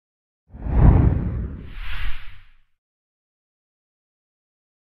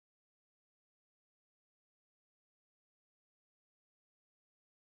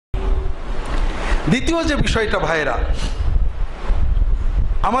দ্বিতীয় যে বিষয়টা ভাইরা,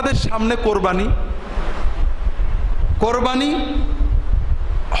 আমাদের সামনে কোরবানি। কোরবানি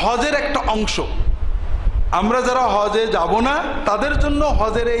হজের একটা অংশ। আমরা যারা হজে যাব না তাদের জন্য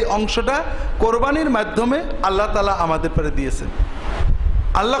হজের এই অংশটা কোরবানির মাধ্যমে আল্লাহ তাআলা আমাদের পরে দিয়েছেন।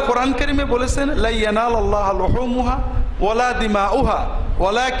 আল্লাহ কোরআন কারীমে বলেছেন, লা ইয়ানালাল্লাহু লুহুমুহা ওয়ালা দিমাউহা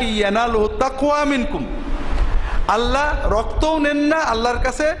ওয়ালাকিন ইয়ানালুহু তাকওয়া মিনকুম। আল্লাহ রক্তও নেন না, আল্লাহর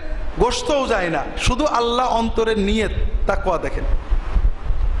কাছে গোশতও যায় না, শুধু আল্লাহ অন্তরের নিয়ত তাকওয়া দেখেন।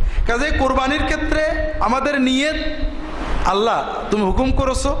 কাজে কোরবানির ক্ষেত্রে আমাদের নিয়ত, আল্লাহ তুমি হুকুম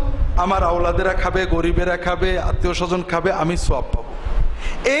করেছো আমার আওলাদেরা খাবে, গরিবেরা খাবে, আত্মীয় স্বজন খাবে, আমি সওয়াব পাবো,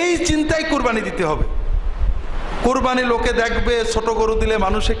 এই চিন্তায় কোরবানি দিতে হবে। কোরবানি লোকে দেখবে, ছোট গরু দিলে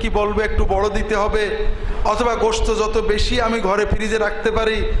মানুষে কি বলবে, একটু বড় দিতে হবে, অথবা গোশত যত বেশি আমি ঘরে ফ্রিজে রাখতে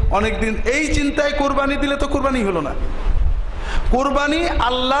পারি অনেক দিন, এই চিন্তায় কোরবানি দিলে তো কোরবানি হলো না। কোরবানি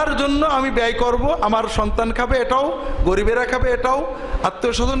আল্লাহর জন্য আমি ব্যয় করব, আমার সন্তান খাবে এটাও, গরিবেরা খাবে এটাও,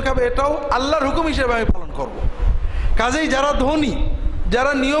 আত্মীয় স্বজন খাবে এটাও, আল্লাহর হুকুম হিসেবে আমি পালন করব। কাজেই যারা ধনী,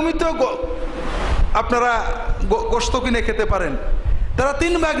 যারা নিয়মিত আপনারা গোশত কিনে খেতে পারেন, তারা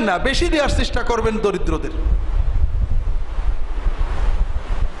 3 ভাগ না বেশি দেওয়ার চেষ্টা করবেন দরিদ্রদের।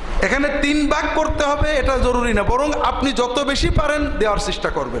 এখানে 3 ভাগ করতে হবে এটা জরুরি না, বরং আপনি যত বেশি পারেন দেওয়ার চেষ্টা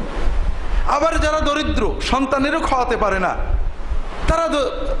করবেন। আবার যারা দরিদ্র, সন্তানেরও খাওয়াতে পারে না, তারা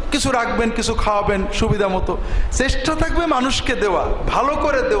কিছু রাখবেন, কিছু খাওয়াবেন সুবিধা মতো। চেষ্টা থাকবে মানুষকে দেওয়া, ভালো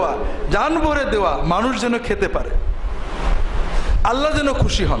করে দেওয়া, জান ভরে দেওয়া, মানুষ যেন খেতে পারে, আল্লাহ যেন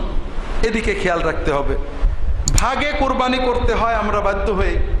খুশি হন, এদিকে খেয়াল রাখতে হবে। ভাগে কোরবানি করতে হয় আমরা বাধ্য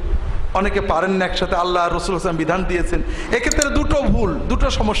হয়ে, অনেকে পারেন না একসাথে, আল্লাহ রাসূল সাল্লাল্লাহু আলাইহি ওয়াসাল্লাম বিধান দিয়েছেন। এক্ষেত্রে দুটো ভুল, দুটো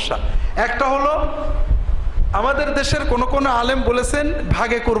সমস্যা। একটা হলো আমাদের দেশের কোন কোন আলেম বলেছেন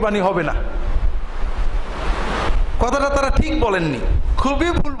ভাগে কোরবানি হবে না, কথাটা তারা ঠিক বলেননি, খুবই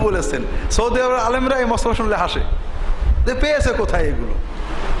ভুল বলেছেন। সৌদি আরবের আলেমরা এই মশলা শুনলে হাসে যে পেয়েছে কোথায় এগুলো।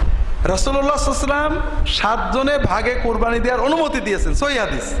 রাসূলুল্লাহ সাল্লাল্লাহু আলাইহি ওয়াসাল্লাম 7 জনে ভাগে কোরবানি দেওয়ার অনুমতি দিয়েছেন, সহিহ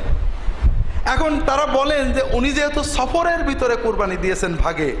হাদিস। এখন তারা বলেন যে উনি যেহেতু সফরের ভিতরে কোরবানি দিয়েছেন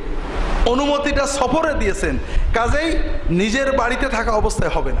ভাগে, অনুমতিটা সফরে দিয়েছেন, কাজেই নিজের বাড়িতে থাকা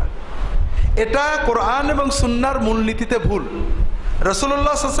অবস্থায় হবে না। এটা কোরআন এবং সুন্নাহর মূলনীতিতে ভুল।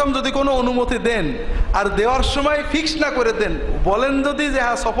 রাসূলুল্লাহ সাল্লাল্লাহু আলাইহি ওয়াসাল্লাম যদি কোনো অনুমতি দেন আর দেওয়ার সময় ফিক্স না করে দেন, বলেন যদি যে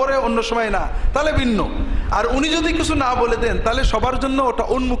হ্যাঁ সফরে অন্য সময় না, তাহলে ভিন্ন। আর উনি যদি কিছু না বলে দেন তাহলে সবার জন্য ওটা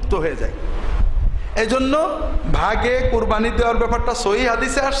উন্মুক্ত হয়ে যায়। এজন্য ভাগে কোরবানি দেওয়ার ব্যাপারটা সহিহ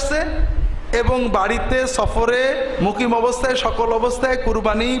হাদিসে আসছে, এবং বাড়িতে সফরে মুকিম অবস্থায় সকল অবস্থায়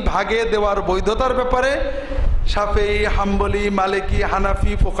কুরবানি ভাগে দেওয়ার বৈধতার ব্যাপারে শাফেঈ, হাম্বলি, মালিকি,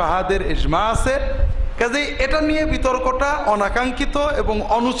 হানাফি ফুকাহাদের ইজমা আছে। কাজেই এটা নিয়ে বিতর্কটা অনাকাঙ্ক্ষিত এবং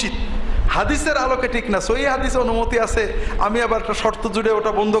অনুচিত, হাদিসের আলোকে ঠিক না। সহিহ হাদিসে অনুমতি আছে, আমি আবার একটা শর্ত জুড়ে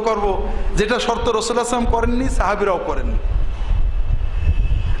ওটা বন্ধ করব, যেটা শর্ত রাসূলুল্লাহ সাল্লাল্লাহু আলাইহি ওয়াসাল্লাম করেননি, সাহাবীরাও করেননি।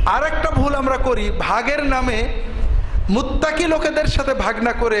 আর একটা ভুল আমরা করি, ভাগের নামে মুত্তাকি লোকেদের সাথে ভাগ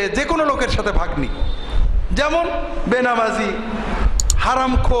না করে যে কোনো লোকের সাথে ভাগ নিই। যেমন বেনামাজি,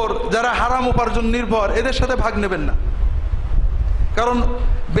 হারামখোর, যারা হারাম উপার্জন নির্ভর, এদের সাথে ভাগ নেবেন না। কারণ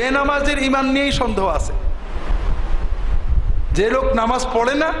বেনামাজির ঈমান নিয়েই সন্দেহ আছে। যে লোক নামাজ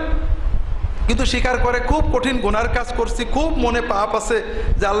পড়ে না কিন্তু স্বীকার করে খুব কঠিন গুনার কাজ করছি, খুব মনে পাপ আছে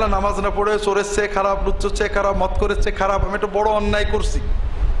যে আল্লাহ নামাজ না পড়ে চোরের চেয়ে খারাপ, লুচ্চোর চেয়ে খারাপ, মদ করের চেয়ে খারাপ, আমি একটা বড় অন্যায় করছি,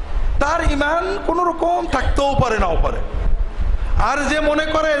 তার ঈমান কোনো রকম থাকতেও পারে, নাও পারে। আর যে মনে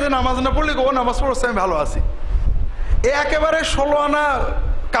করে যে নামাজ না পড়লে ও নামাজ পড়ছে আমি ভালো আছি, এ একেবারে 16 আনা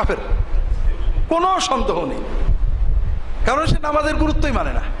কাফের, কোনো সন্দেহ নেই। কারণ সে নামাজের গুরুত্বই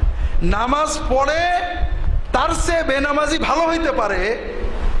মানে না। নামাজ পড়ে তার চেয়ে বেনামাজি ভালো হইতে পারে,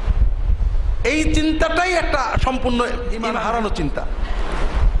 এই চিন্তাটাই একটা সম্পূর্ণ ঈমান হারানো চিন্তা।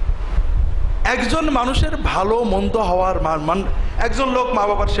 একজন মানুষের ভালো মন্দ হওয়ার একজন লোক মা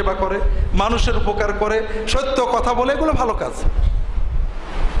বাবার সেবা করে, মানুষের উপকার করে, সত্য কথা বলে, এগুলো ভালো কাজ।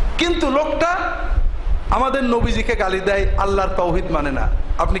 কিন্তু লোকটা আমাদের নবীজিকে গালি দেয়, আল্লাহর তাওহীদ মানে না,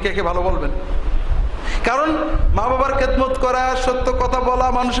 আপনি কে কে ভালো বলবেন? কারণ মা বাবার খেদমত করা, সত্য কথা বলা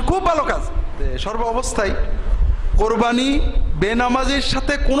মানুষের খুব ভালো কাজ। সর্ব অবস্থায় কোরবানি বেনামাজির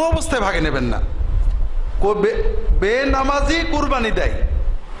সাথে কোনো অবস্থায় ভাগে নেবেন না। বেনামাজি কোরবানি দেয়,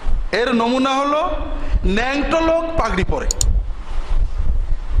 এর নমুনা হলো ন্যাংটো লোক পাগড়ি পরে,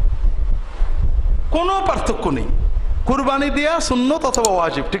 কোনো পার্থক্য নেই। কুরবানি দেয়া সুন্নত অথবা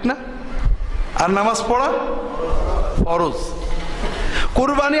ওয়াজিব, ঠিক না? আর নামাজ পড়া ফরজ।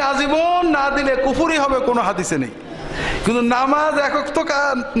 কুরবানি আজীবন না দিলে কুফরি হবে, কোনো হাদিসে নেই। কিন্তু নামাজ একক তো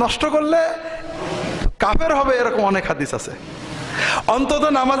নষ্ট করলে কাফের হবে, এরকম অনেক হাদিস আছে। অন্তত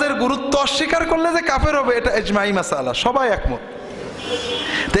নামাজের গুরুত্ব অস্বীকার করলে যে কাফের হবে, এটা ইজমাই মাসালা, সবাই একমত।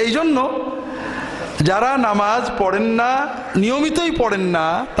 তো এই জন্য যারা নামাজ পড়েন না, নিয়মিতই পড়েন না,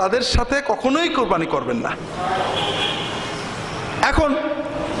 তাদের সাথে কখনোই কোরবানি করবেন না। এখন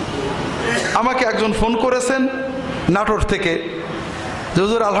আমাকে একজন ফোন করেছেন নাটোর থেকে,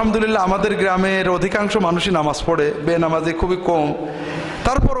 হুজুর আলহামদুলিল্লাহ আমাদের গ্রামের অধিকাংশ মানুষই নামাজ পড়ে, বেনামাজি খুবই কম,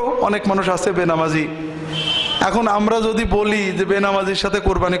 তারপরও অনেক মানুষ আছে বেনামাজি। এখন আমরা যদি বলি যে বেনামাজির সাথে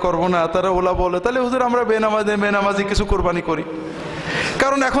কোরবানি করব না, তারা ওলা বলে তাহলে হুজুর আমরা বেনামাজি কিছু কোরবানি করি।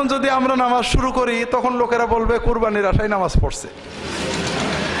 কারণ এখন যদি আমরা নামাজ শুরু করি তখন লোকেরা বলবে কোরবানির আশায় নামাজ পড়ছে।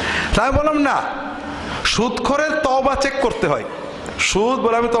 তাই বললাম না, সুদখোরের তওবা চেক করতে হয়। সুদ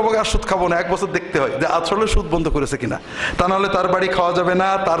বলে আমি তবে আর সুদ খাবো না, 1 বছর দেখতে হয় যে আসলে সুদ বন্ধ করেছে কিনা, তা নাহলে তার বাড়ি খাওয়া যাবে না,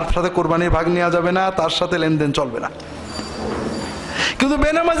 তার সাথে কোরবানির ভাগ নেওয়া যাবে না, তার সাথে লেনদেন চলবে না। কিন্তু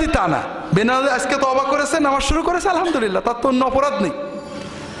বেনামাজি তা না, বেনামাজি আজকে তওবা করেছে, নামাজ শুরু করেছে, আলহামদুলিল্লাহ, তার তো অন্য অপরাধ নেই।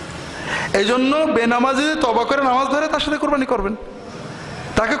 এই জন্য বেনামাজি তওবা করে নামাজ ধরে তার সাথে কোরবানি করবেন।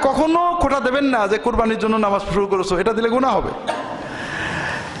 তাকে কখনো খোটা দেবেন না যে কোরবানির জন্য নামাজ শুরু করেছো, এটা দিলে গুনাহ হবে।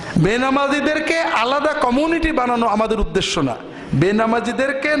 বেনামাজিদেরকে আলাদা কমিউনিটি বানানো আমাদের উদ্দেশ্য না,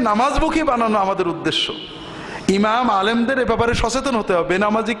 বেনামাজিদেরকে নামাজমুখী বানানো আমাদের উদ্দেশ্য। ইমাম আলেমদের এ ব্যাপারে সচেতন হতে হবে।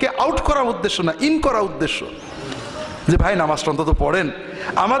 বেনামাজিকে আউট করা উদ্দেশ্য না, ইন করা উদ্দেশ্য, যে ভাই নামাজটা অন্তত পড়েন।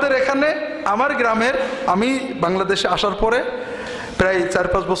 আমাদের এখানে আমার গ্রামের, আমি বাংলাদেশে আসার পরে প্রায়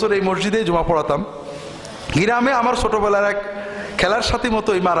 4-5 বছর এই মসজিদেই জুমা পড়াতাম। গ্রামে আমার ছোটবেলার এক খেলার সাথী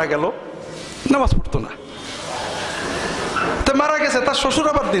মতোই মারা গেল, নামাজ পড়তো না। তো মারা গেছে, তার শ্বশুর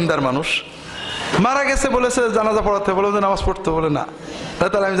আবার দিনদার মানুষ, মারা গেছে, বলেছে জানাজা পড়াতে, বলে যে নামাজ পড়তে, বলে না,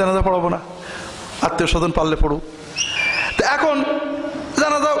 তাহলে আমি জানাজা পড়াবো না, আত্মীয় স্বজন পারলে পড়ুক। তো এখন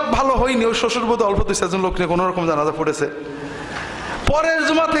জানাজা ভালো হয়নি, ওই শ্বশুর বোধ অল্প 2-4 লোক নিয়ে কোনো রকম জানাজা পড়েছে। পরের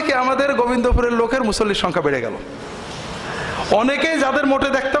জুমা থেকে আমাদের গোবিন্দপুরের লোকের মুসল্লির সংখ্যা বেড়ে গেল। অনেকেই যাদের মোটে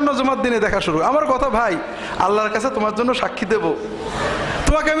দেখতাম না জুমার দিনে দেখা শুরু। আমার কথা, ভাই আল্লাহর কাছে তোমার জন্য সাক্ষী দেব,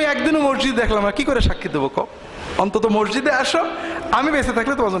 তোমাকে আমি একদিনও মসজিদ দেখলাম না, কি করে সাক্ষী দেবো ক? অন্তত মসজিদে আসো, আমি বেঁচে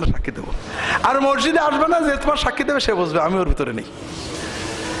থাকলে তোমার জন্য সাক্ষী দেবো। আর মসজিদে আসবে না, যে তোমার সাক্ষী দেবে সে বুঝবে আমি ওর ভিতরে নেই।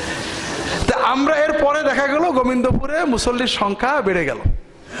 তা আমরা এর পরে দেখা গেল গোবিন্দপুরে মুসল্লির সংখ্যা বেড়ে গেল,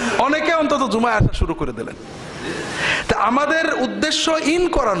 অনেকে অন্তত জুমায় আসা শুরু করে দিলেন। তা আমাদের উদ্দেশ্য ইন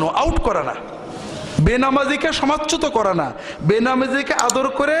করানো, আউট করা না, বেনামাজিকে সমাজচ্যুত করা না, বেনামাজিকে আদর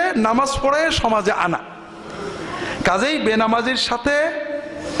করে নামাজ পড়ে সমাজে আনা। কাজেই বেনামাজির সাথে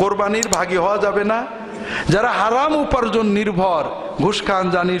কোরবানির ভাগী হওয়া যাবে না। যারা হারাম উপার্জন নির্ভর, ঘুষ খান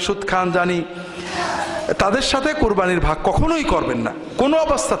জানি, সুদ খান জানি, তাদের সাথে কোরবানির ভাগ কখনোই করবেন না, কোনো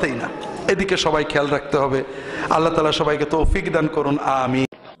অবস্থাতেই না। এদিকে সবাই খেয়াল রাখতে হবে। আল্লাহ তাআলা সবাইকে তৌফিক দান করুন, আমিন।